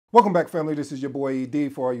Welcome back, family. This is your boy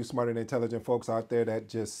ED. For all you smart and intelligent folks out there, that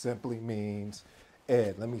just simply means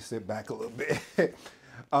Ed. Let me sit back a little bit.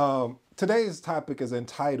 Today's topic is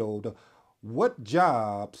entitled, What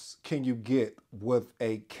Jobs Can You Get with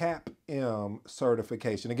a capm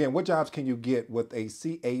certification? Again, what jobs can you get with a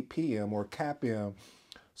capm or capm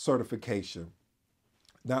certification?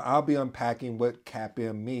 Now, I'll be unpacking what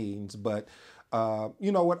capm means, but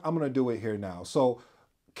you know what? I'm going to do it here now. So,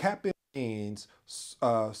 capm means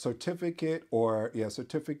certificate or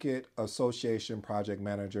certificate association project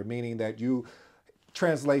manager, meaning that you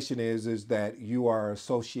translation is that you are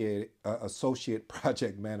associate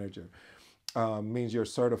project manager. Means you're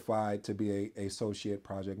certified to be a associate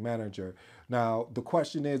project manager. Now the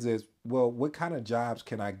question is well, what kind of jobs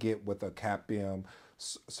can I get with a capm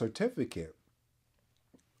certificate?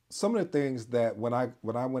 Some of the things that when I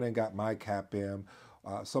went and got my CAPM,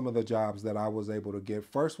 some of the jobs that I was able to get.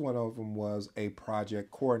 First one of them was a project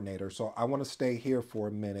coordinator. So I want to stay here for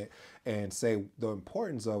a minute and say the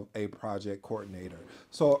importance of a project coordinator.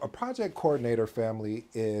 So a project coordinator, family,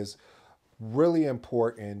 is really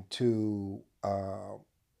important to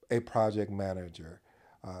a project manager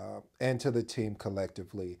and to the team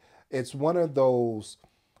collectively. It's one of those.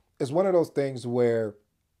 It's one of those things where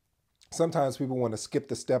sometimes people want to skip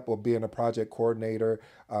the step of being a project coordinator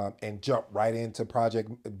and jump right into project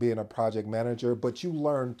being a project manager, but you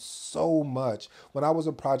learn so much. When I was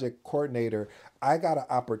a project coordinator, I got an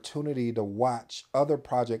opportunity to watch other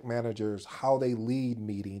project managers, how they lead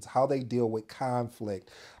meetings, how they deal with conflict,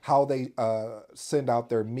 how they send out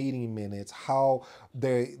their meeting minutes, how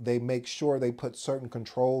they make sure they put certain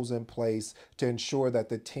controls in place to ensure that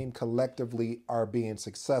the team collectively are being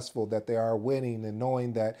successful, that they are winning, and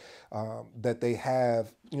knowing that that they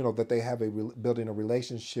have, that they have building a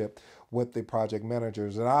relationship with the project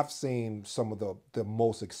managers. And I've seen some of the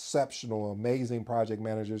most exceptional, amazing project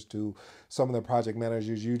managers to some of the project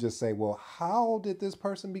managers you just say, well, how did this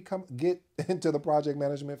person get into the project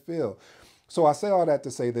management field? So I say all that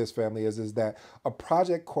to say this, family, is that a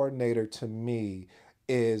project coordinator to me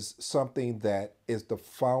is something that is the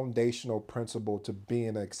foundational principle to being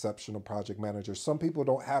an exceptional project manager. Some people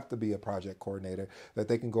don't have to be a project coordinator, that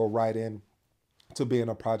they can go right in to being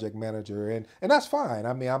a project manager, and that's fine.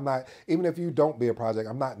 I mean, I'm not, even if you don't be a project,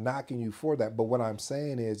 I'm not knocking you for that, but what I'm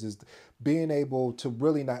saying is being able to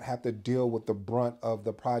really not have to deal with the brunt of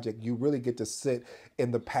the project. You really get to sit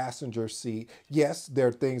in the passenger seat. Yes, there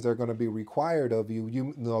are things that are going to be required of you.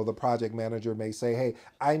 You know, the project manager may say, hey,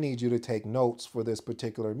 I need you to take notes for this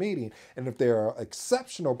particular meeting, and if they're an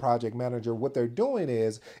exceptional project manager, what they're doing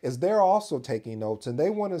is they're also taking notes, and they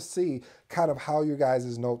want to see kind of how your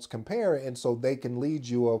guys' notes compare, and so they can lead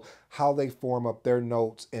you of how they form up their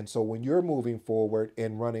notes. And so when you're moving forward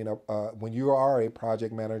and running up, when you are a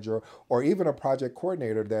project manager or even a project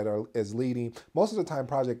coordinator is leading, most of the time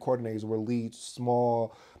project coordinators will lead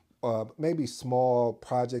small, maybe small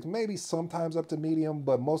projects, maybe sometimes up to medium,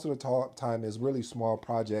 but most of the time is really small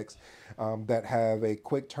projects that have a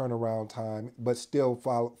quick turnaround time, but still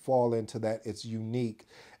fall into that it's unique,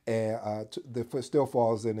 and the still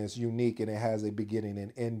falls in it's unique, and it has a beginning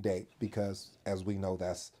and end date because, as we know,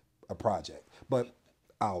 that's a project. But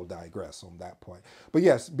I'll digress on that point. But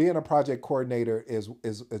yes, being a project coordinator is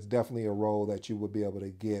definitely a role that you would be able to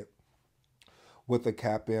get with the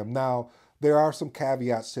CAPM. Now, there are some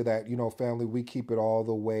caveats to that. You know, family, we keep it all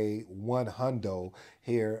the way one hundo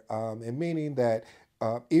here, and meaning that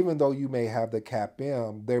even though you may have the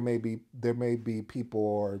CAPM, there may be people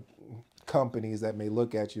or companies that may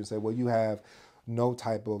look at you and say, well, you have no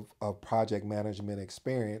type of project management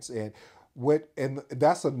experience. And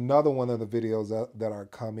that's another one of the videos that are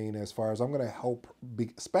coming, as far as I'm going to help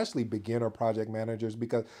especially beginner project managers,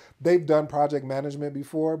 because they've done project management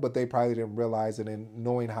before, but they probably didn't realize it, and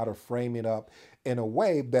knowing how to frame it up in a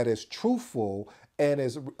way that is truthful and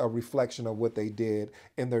is a reflection of what they did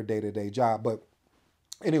in their day-to-day job. But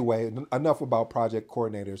anyway, enough about project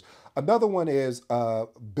coordinators. Another one is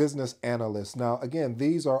business analysts. Now, again,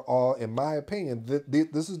 these are all, in my opinion,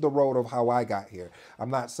 this is the road of how I got here.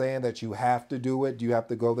 I'm not saying that you have to do it. You have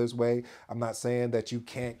to go this way. I'm not saying that you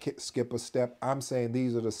can't skip a step. I'm saying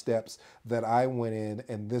these are the steps that I went in,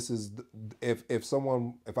 and this is if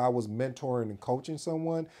I was mentoring and coaching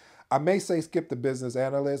someone, I may say skip the business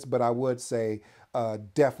analyst, but I would say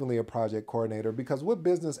definitely a project coordinator, because with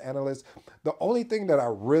business analysts, the only thing that I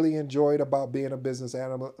really enjoyed about being a business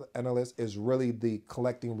analyst is really the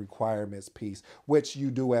collecting requirements piece, which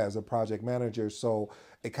you do as a project manager. So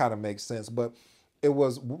it kind of makes sense. But it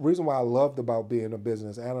was reason why I loved about being a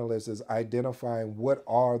business analyst is identifying what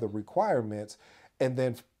are the requirements, and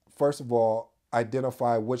then first of all,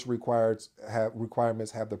 identify which requirements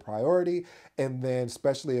have the priority, and then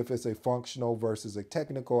especially if it's a functional versus a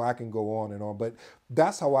technical, I can go on and on. But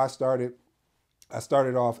that's how I started. I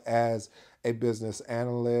started off as a business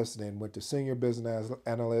analyst, then went to senior business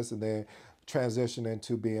analyst, and then transitioned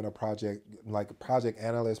into being a project, like a project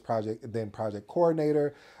analyst, then project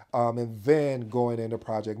coordinator, and then going into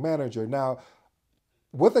project manager. Now,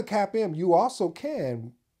 with a CAPM, you also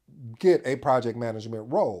can get a project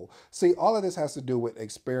management role. See, all of this has to do with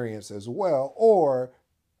experience as well. Or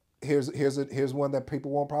here's one that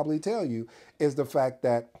people won't probably tell you is the fact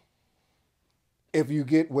that if you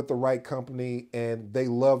get with the right company and they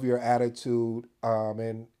love your attitude,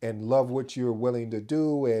 and love what you're willing to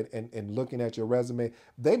do, and looking at your resume,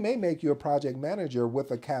 they may make you a project manager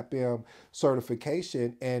with a CAPM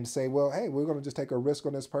certification and say, well, hey, we're going to just take a risk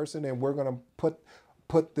on this person, and we're going to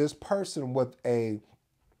put this person with an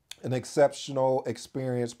exceptional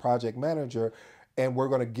experienced project manager, and we're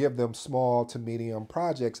going to give them small to medium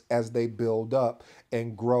projects as they build up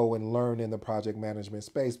and grow and learn in the project management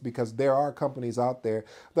space, because there are companies out there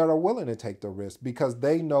that are willing to take the risk because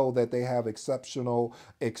they know that they have exceptional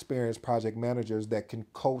experienced project managers that can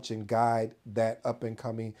coach and guide that up and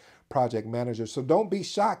coming project manager. So don't be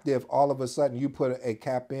shocked if all of a sudden you put a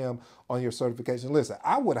CAPM on your certification. Listen,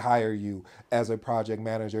 I would hire you as a project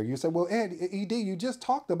manager. You say, well, ED, you just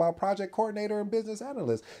talked about project coordinator and business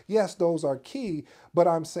analyst. Yes, those are key, but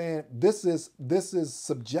I'm saying this is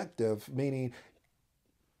subjective, meaning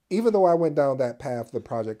even though I went down that path, the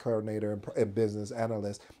project coordinator and business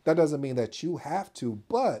analyst, that doesn't mean that you have to,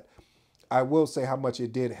 but I will say how much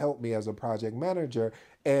it did help me as a project manager.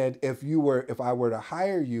 And if I were to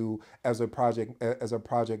hire you as a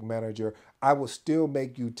project manager, I would still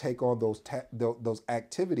make you take on those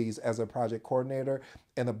activities as a project coordinator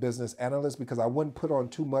and a business analyst, because I wouldn't put on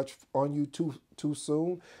too much on you too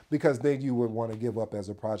soon, because then you would want to give up as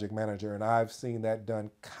a project manager. And I've seen that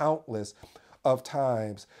done countless of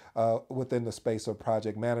times within the space of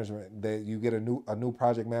project management. That you get a new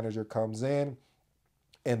project manager comes in,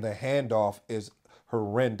 and the handoff is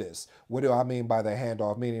horrendous. What do I mean by the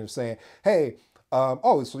handoff? Meaning saying, hey,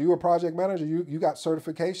 oh, so you're a project manager, you got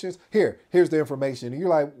certifications? Here's the information. And you're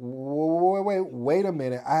like, wait a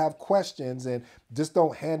minute, I have questions, and just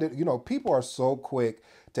don't hand it. People are so quick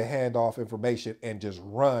to hand off information and just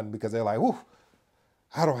run because they're like, whew,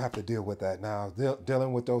 I don't have to deal with that now.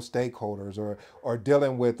 Dealing with those stakeholders, or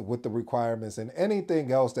dealing with the requirements and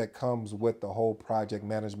anything else that comes with the whole project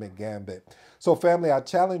management gambit. So family, I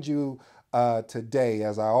challenge you today,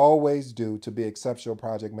 as I always do, to be exceptional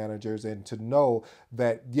project managers and to know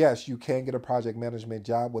that yes, you can get a project management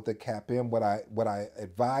job with a CAPM. What I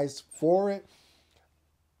advise for it,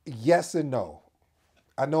 yes and no.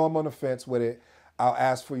 I know I'm on the fence with it. I'll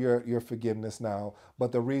ask for your forgiveness now.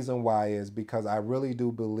 But the reason why is because I really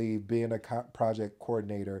do believe being a project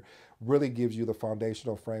coordinator really gives you the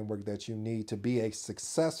foundational framework that you need to be a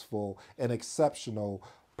successful and exceptional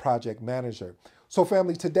project manager. So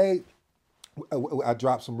family, today, I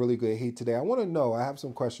dropped some really good heat today. I want to know, I have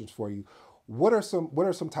some questions for you. What are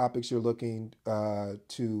some topics you're looking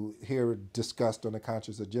to hear discussed on the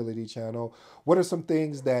Conscious Agility channel? What are some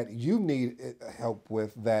things that you need help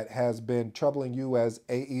with that has been troubling you as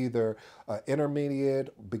either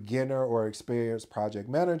intermediate, beginner, or experienced project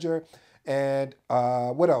manager? And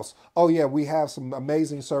what else? Oh yeah, we have some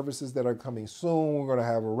amazing services that are coming soon. We're going to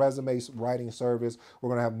have a resume writing service. We're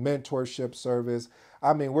going to have mentorship service.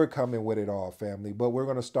 I mean, we're coming with it all, family. But we're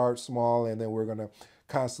going to start small, and then we're going to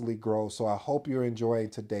constantly grow. So I hope you're enjoying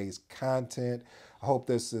today's content. I hope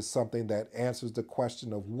this is something that answers the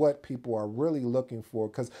question of what people are really looking for.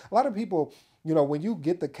 Because a lot of people, when you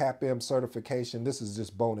get the CAPM certification, this is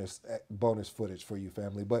just bonus footage for you,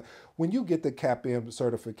 family. But when you get the CAPM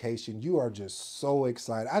certification, you are just so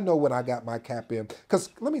excited. I know when I got my CAPM, because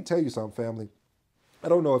let me tell you something, family. I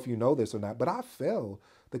don't know if you know this or not, but I failed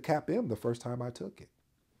the CAPM the first time I took it.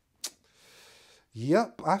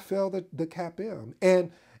 Yep, I failed the CAPM.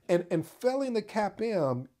 And failing the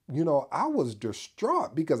CAPM, I was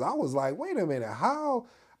distraught because I was like, wait a minute, how?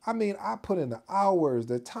 I mean, I put in the hours,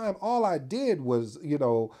 the time. All I did was,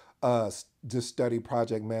 just study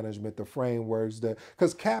project management, the frameworks,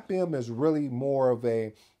 because CAPM is really more of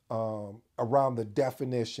a around the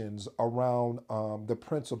definitions, around the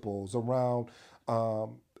principles, around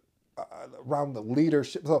the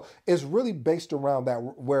leadership. So it's really based around that,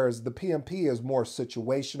 whereas the PMP is more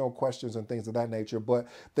situational questions and things of that nature. But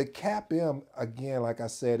the CAPM, again, like I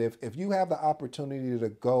said, if you have the opportunity to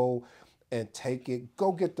go and take it,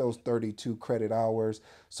 go get those 32 credit hours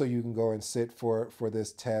so you can go and sit for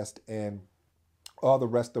this test and all the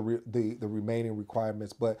rest of the remaining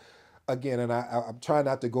requirements. But again, and I'm trying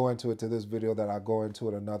not to go into it to this video, that I'll go into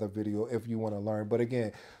it another video if you want to learn. But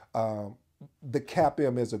again, um, the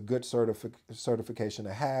CAPM is a good certification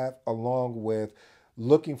to have, along with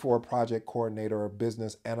looking for a project coordinator or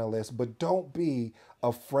business analyst. But don't be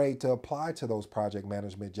afraid to apply to those project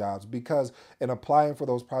management jobs, because in applying for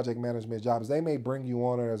those project management jobs, they may bring you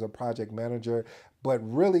on as a project manager, but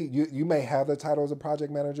really you may have the title as a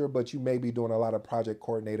project manager, but you may be doing a lot of project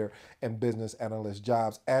coordinator and business analyst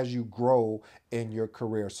jobs as you grow in your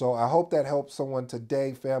career. So I hope that helps someone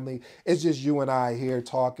today, family. It's just you and I here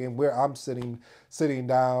talking, where I'm sitting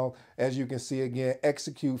down. As you can see, again,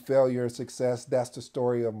 execute, failure, and success. That's the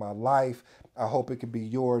story of my life. I hope it can be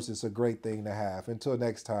yours. It's a great thing to have. Until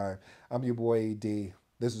next time, I'm your boy AD.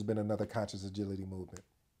 This has been another Conscious Agility Movement.